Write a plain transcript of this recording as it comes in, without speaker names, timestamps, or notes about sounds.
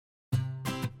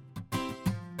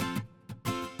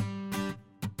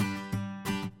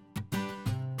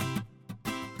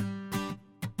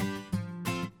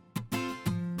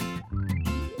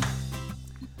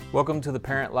Welcome to the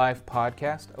Parent Life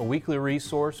Podcast, a weekly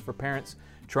resource for parents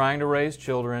trying to raise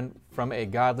children from a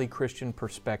godly Christian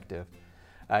perspective.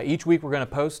 Each week we're going to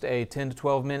post a 10 to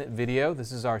 12 minute video.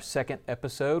 This is our second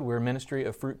episode. We're a ministry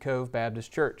of Fruit Cove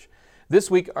Baptist Church. This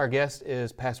week our guest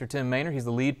is Pastor Tim Maynard. He's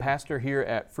the lead pastor here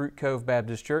at Fruit Cove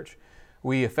Baptist Church.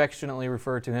 We affectionately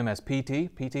refer to him as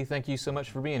PT. PT, thank you so much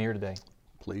for being here today.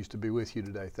 Pleased to be with you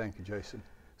today. Thank you, Jason.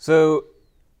 So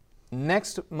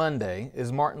next Monday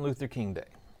is Martin Luther King Day.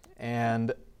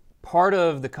 And part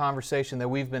of the conversation that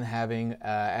we've been having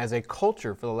as a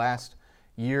culture for the last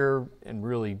year and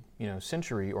really,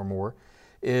 century or more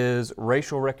is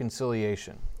racial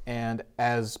reconciliation. And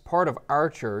as part of our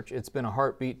church, it's been a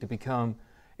heartbeat to become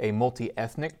a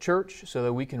multi-ethnic church so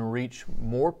that we can reach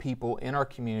more people in our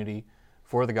community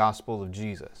for the gospel of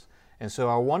Jesus. And so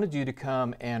I wanted you to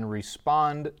come and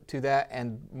respond to that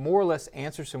and more or less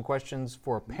answer some questions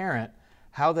for a parent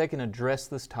how they can address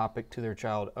this topic to their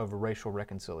child of racial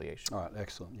reconciliation. All right,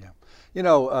 excellent. Yeah,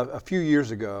 a few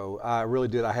years ago, I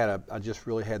just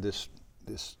really had this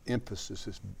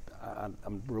emphasis.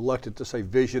 I'm reluctant to say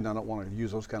vision. I don't want to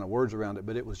use those kind of words around it,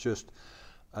 but it was just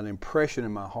an impression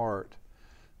in my heart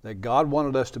that God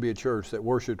wanted us to be a church that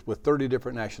worshiped with 30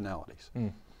 different nationalities.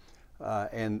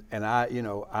 And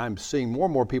I'm seeing more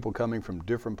and more people coming from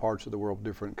different parts of the world,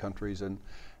 different countries, and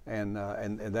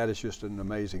that is just an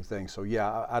amazing thing. So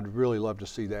yeah, I'd really love to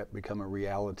see that become a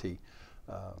reality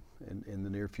in the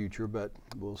near future, but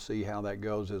we'll see how that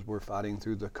goes as we're fighting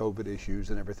through the COVID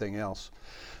issues and everything else.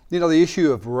 The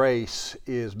issue of race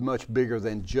is much bigger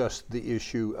than just the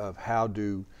issue of how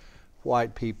do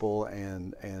white people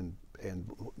and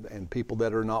people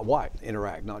that are not white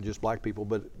interact, not just black people,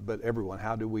 but everyone.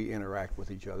 How do we interact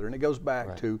with each other? And it goes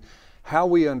back to how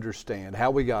we understand how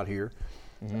we got here.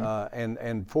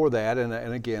 And for that,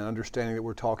 and again, understanding that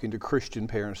we're talking to Christian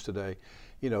parents today,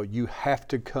 you have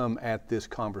to come at this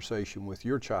conversation with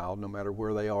your child, no matter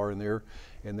where they are in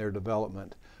their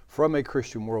development, from a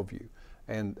Christian worldview.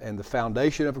 And the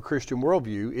foundation of a Christian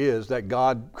worldview is that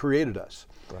God created us.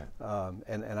 Right.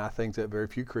 And I think that very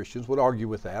few Christians would argue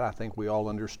with that. I think we all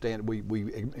understand, we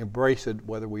embrace it,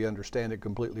 whether we understand it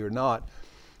completely or not.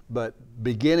 But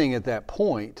beginning at that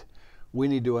point, we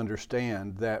need to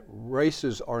understand that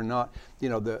races are not,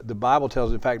 the Bible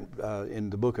tells, in fact, in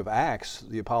the book of Acts,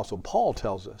 the Apostle Paul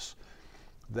tells us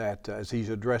that as he's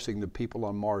addressing the people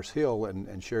on Mars Hill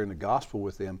and sharing the gospel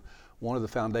with them, one of the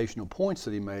foundational points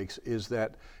that he makes is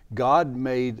that God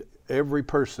made every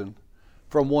person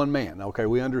from one man. Okay,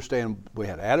 we understand we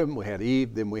had Adam, we had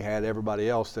Eve, then we had everybody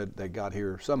else that got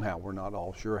here somehow. We're not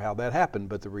all sure how that happened,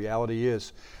 but the reality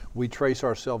is we trace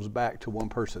ourselves back to one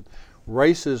person.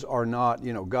 Races are not,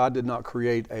 God did not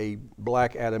create a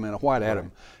black Adam and a white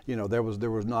Adam. There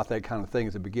was not that kind of thing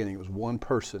at the beginning. It was one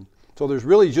person. So there's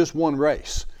really just one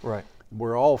race. Right.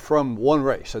 We're all from one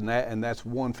race, and that's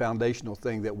one foundational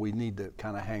thing that we need to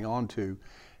kind of hang on to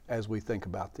as we think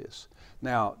about this.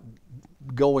 Now,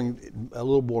 going a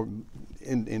little more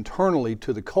internally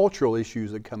to the cultural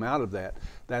issues that come out of that,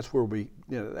 that's where we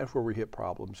hit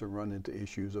problems and run into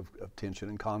issues of tension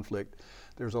and conflict.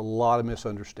 There's a lot of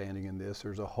misunderstanding in this.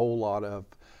 There's a whole lot of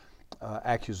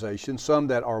accusations, some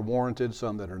that are warranted,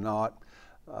 some that are not.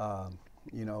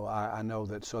 I know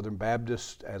that Southern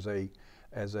Baptists as a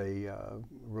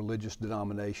religious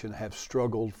denomination have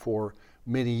struggled for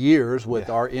many years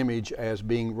with our image as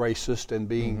being racist and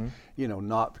being,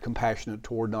 not compassionate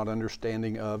toward, not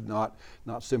understanding of, not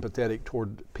sympathetic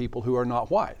toward people who are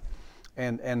not white.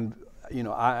 And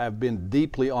I've been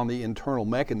deeply on the internal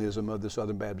mechanism of the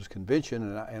Southern Baptist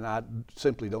Convention, and I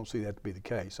simply don't see that to be the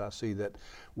case. I see that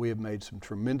we have made some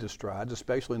tremendous strides,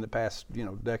 especially in the past,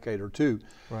 decade or two,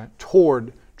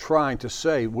 toward trying to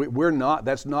say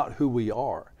that's not who we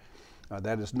are.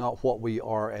 That is not what we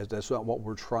are, that's not what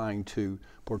we're trying to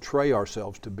portray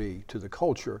ourselves to be to the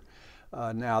culture.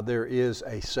 Now, there is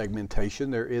a segmentation,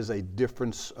 there is a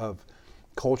difference of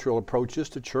cultural approaches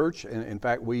to church, and in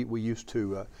fact, we used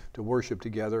to worship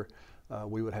together.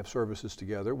 We would have services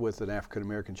together with an African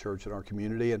American church in our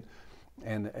community,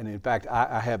 and in fact,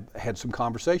 I have had some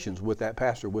conversations with that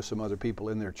pastor, with some other people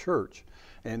in their church,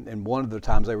 and one of the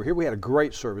times they were here, we had a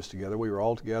great service together. We were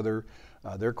all together.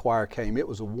 Their choir came. It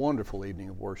was a wonderful evening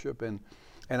of worship, and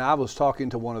I was talking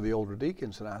to one of the older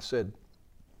deacons, and I said,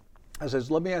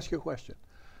 let me ask you a question.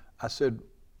 I said,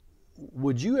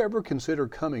 would you ever consider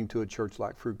coming to a church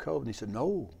like Fruit Cove? And he said,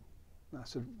 no. And I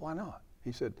said, why not?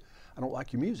 He said, I don't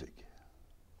like your music.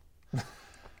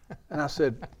 And I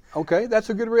said, okay, that's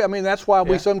a good reason. I mean, that's why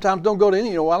we sometimes don't go to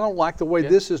any, I don't like the way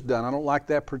this is done. I don't like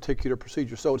that particular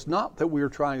procedure. So it's not that we're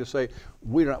trying to say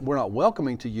we're not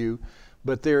welcoming to you,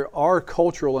 But there are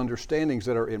cultural understandings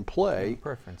that are in play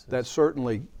Preferences. that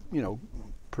certainly,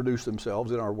 produce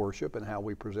themselves in our worship and how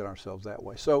we present ourselves that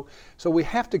way. So we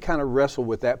have to kind of wrestle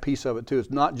with that piece of it too. It's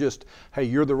not just, hey,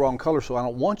 you're the wrong color, so I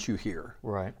don't want you here.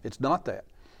 Right. It's not that.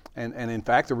 And in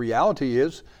fact, the reality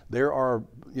is there are,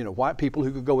 white people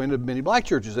who could go into many black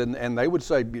churches and they would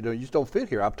say, you just don't fit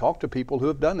here. I've talked to people who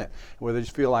have done that, where they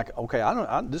just feel like, okay,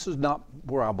 this is not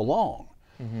where I belong.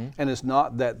 Mm-hmm. And it's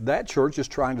not that church is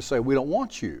trying to say, we don't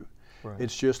want you. Right.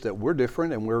 It's just that we're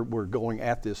different and we're going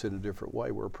at this in a different way.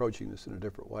 We're approaching this in a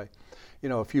different way.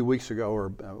 A few weeks ago,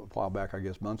 or a while back, I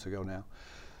guess months ago now,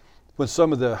 when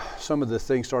some of the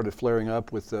things started flaring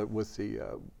up with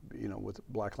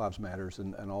Black Lives Matters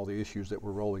and all the issues that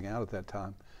were rolling out at that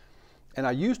time. And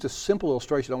I used a simple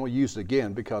illustration. I want to use it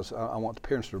again because I want the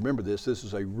parents to remember this. This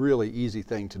is a really easy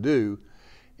thing to do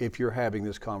if you're having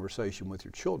this conversation with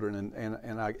your children.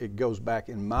 It goes back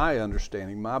in my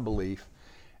understanding, my belief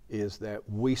is that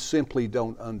we simply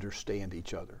don't understand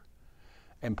each other.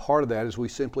 And part of that is we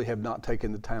simply have not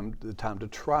taken the time to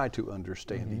try to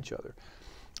understand mm-hmm. each other.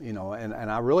 And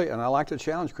I like to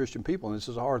challenge Christian people, and this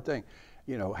is a hard thing.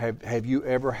 Have you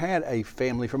ever had a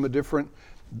family from a different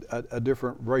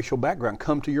racial background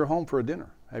come to your home for a dinner?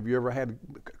 Have you ever had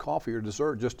coffee or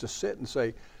dessert just to sit and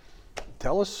say,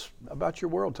 tell us about your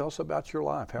world, tell us about your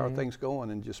life, how mm-hmm. are things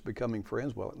going, and just becoming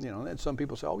friends? Well, and some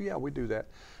people say, oh yeah, we do that.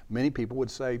 Many people would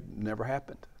say, never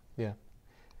happened. Yeah,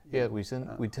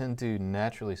 we tend to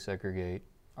naturally segregate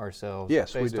ourselves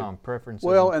based on preferences.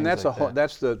 Well, and that's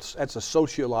a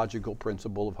sociological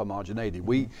principle of homogeneity. Mm-hmm.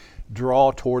 We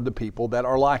draw toward the people that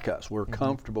are like us. We're mm-hmm.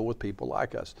 comfortable with people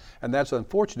like us, and that's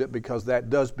unfortunate because that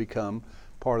does become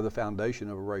part of the foundation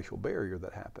of a racial barrier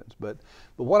that happens. But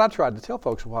what I tried to tell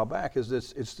folks a while back is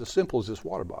this: it's as simple as this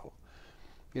water bottle.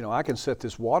 I can set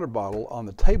this water bottle on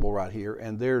the table right here,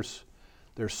 and there's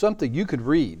something you could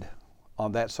read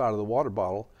on that side of the water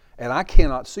bottle, and I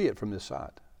cannot see it from this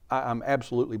side. I'm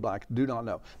absolutely black, do not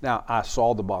know. Now, I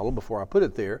saw the bottle before I put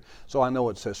it there, so I know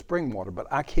it says spring water, but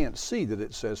I can't see that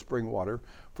it says spring water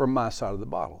from my side of the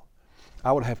bottle.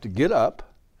 I would have to get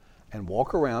up and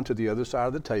walk around to the other side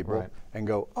of the table right. and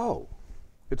go, oh,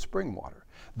 it's spring water.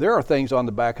 There are things on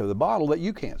the back of the bottle that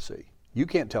you can't see. You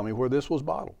can't tell me where this was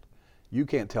bottled. You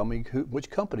can't tell me which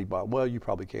company bottled. Well, you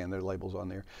probably can, there are labels on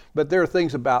there. But there are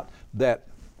things about that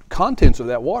contents of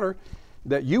that water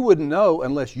that you wouldn't know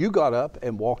unless you got up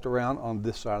and walked around on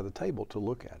this side of the table to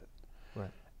look at it.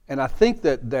 Right. And I think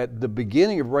that the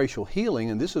beginning of racial healing,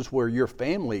 and this is where your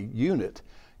family unit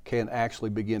can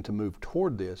actually begin to move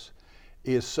toward this,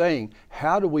 is saying,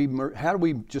 how do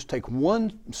we just take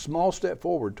one small step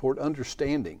forward toward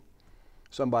understanding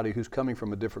somebody who's coming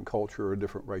from a different culture or a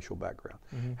different racial background?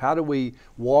 Mm-hmm. How do we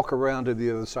walk around to the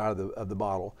other side of the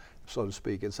bottle, so to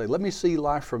speak, and say, let me see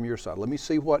life from your side. Let me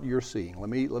see what you're seeing. Let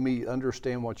me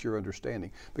understand what you're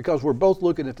understanding. Because we're both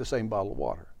looking at the same bottle of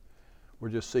water. We're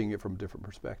just seeing it from different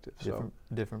perspectives.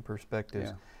 Different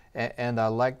perspectives. Yeah. And I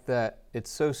like that it's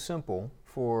so simple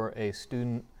for a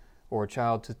student or a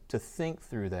child to think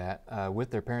through that with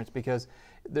their parents, because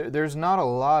there's not a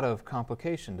lot of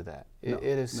complication to that. It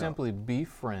is simply be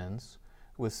friends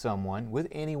with someone, with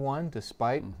anyone,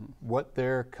 despite mm-hmm. what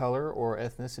their color or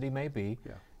ethnicity may be.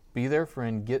 Yeah. Be their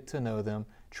friend, get to know them,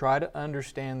 try to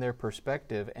understand their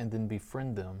perspective, and then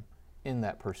befriend them in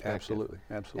that perspective. Absolutely.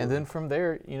 And then from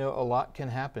there, a lot can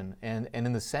happen. And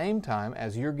in the same time,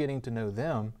 as you're getting to know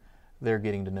them, they're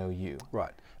getting to know you.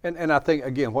 Right. And I think,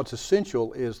 again, what's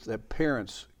essential is that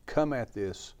parents come at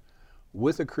this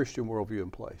with a Christian worldview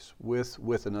in place,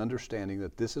 with an understanding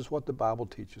that this is what the Bible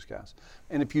teaches, guys.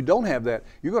 And if you don't have that,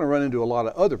 you're going to run into a lot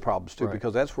of other problems too, right.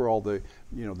 because that's where all the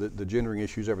gendering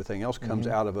issues, everything else comes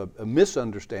mm-hmm. out of a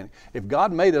misunderstanding. If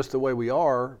God made us the way we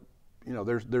are,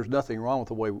 there's nothing wrong with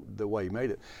the way He made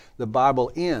it. The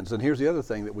Bible ends, and here's the other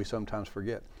thing that we sometimes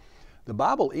forget. The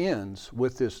Bible ends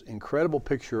with this incredible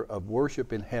picture of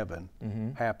worship in heaven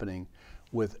mm-hmm. happening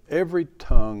with every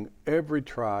tongue, every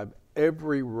tribe,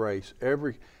 every race,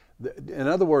 in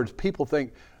other words, people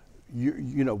think,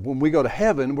 when we go to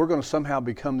heaven, we're going to somehow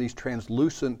become these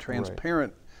translucent,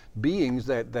 transparent right. beings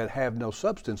that have no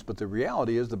substance. But the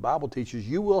reality is, the Bible teaches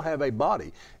you will have a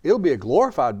body. It'll be a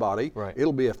glorified body. Right.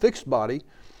 It'll be a fixed body.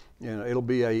 It'll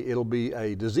be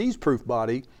a disease-proof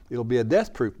body. It'll be a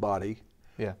death-proof body.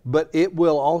 Yeah. But it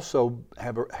will also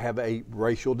have a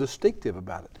racial distinctive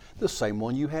about it, the same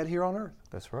one you had here on earth.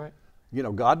 That's right.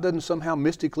 God doesn't somehow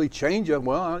mystically change us.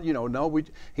 Well, no,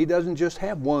 He doesn't just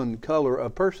have one color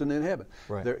of person in heaven.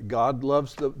 Right. God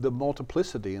loves the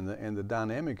multiplicity and the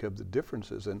dynamic of the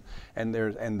differences, and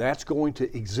that's going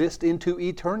to exist into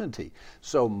eternity.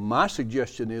 So my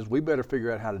suggestion is we better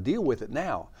figure out how to deal with it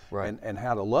now, right. and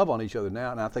how to love on each other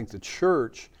now. And I think the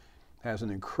church has an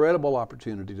incredible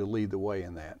opportunity to lead the way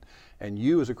in that. And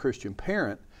you as a Christian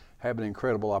parent have an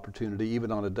incredible opportunity,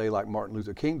 even on a day like Martin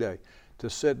Luther King Day, to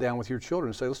sit down with your children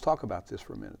and say, let's talk about this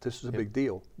for a minute. This is a big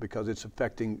deal because it's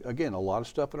affecting, again, a lot of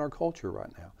stuff in our culture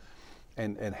right now.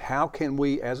 And how can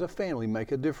we as a family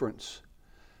make a difference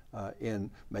in,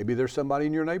 maybe there's somebody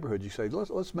in your neighborhood, you say,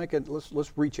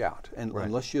 let's reach out and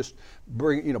let's just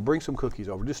bring some cookies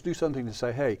over. Just do something to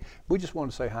say, hey, we just want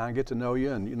to say hi and get to know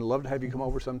you, and love to have you come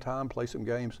over sometime, play some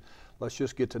games. Let's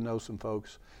just get to know some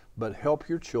folks. But help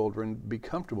your children be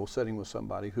comfortable sitting with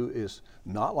somebody who is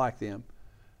not like them,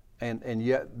 and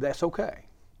yet that's okay.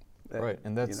 Right,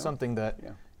 and that's something that,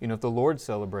 if the Lord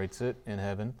celebrates it in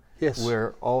heaven, yes,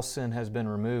 where all sin has been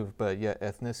removed, but yet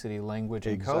ethnicity, language,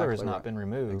 and color has not been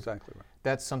removed. Exactly right.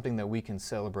 That's something that we can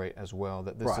celebrate as well,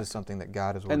 that this is something that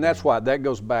God is working. And that's why that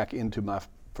goes back into my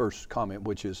first comment,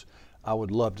 which is I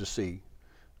would love to see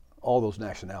all those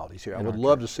nationalities here. I would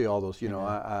love to see all those,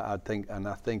 I think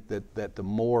that the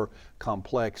more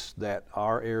complex that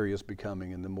our area is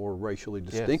becoming and the more racially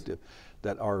distinctive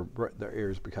that our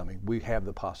area is becoming, we have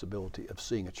the possibility of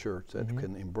seeing a church that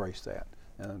can embrace that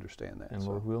and understand that. And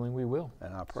Lord willing, we will.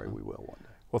 And I pray we will one day.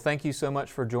 Well, thank you so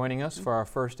much for joining us for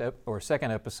our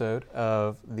second episode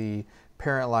of the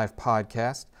Parent Life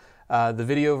Podcast. The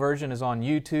video version is on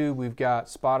YouTube. We've got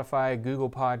Spotify, Google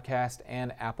Podcast,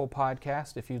 and Apple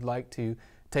Podcast. If you'd like to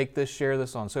take this, share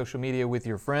this on social media with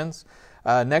your friends.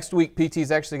 Next week, PT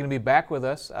is actually going to be back with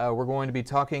us. We're going to be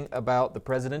talking about the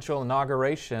presidential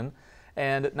inauguration,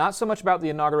 and not so much about the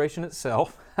inauguration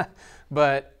itself,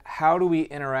 but how do we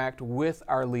interact with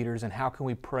our leaders and how can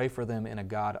we pray for them in a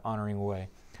God-honoring way.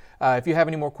 If you have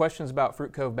any more questions about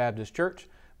Fruit Cove Baptist Church,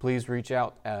 please reach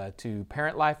out to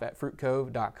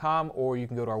parentlife@fruitcove.com, or you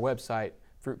can go to our website,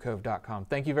 fruitcove.com.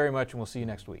 Thank you very much, and we'll see you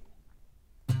next week.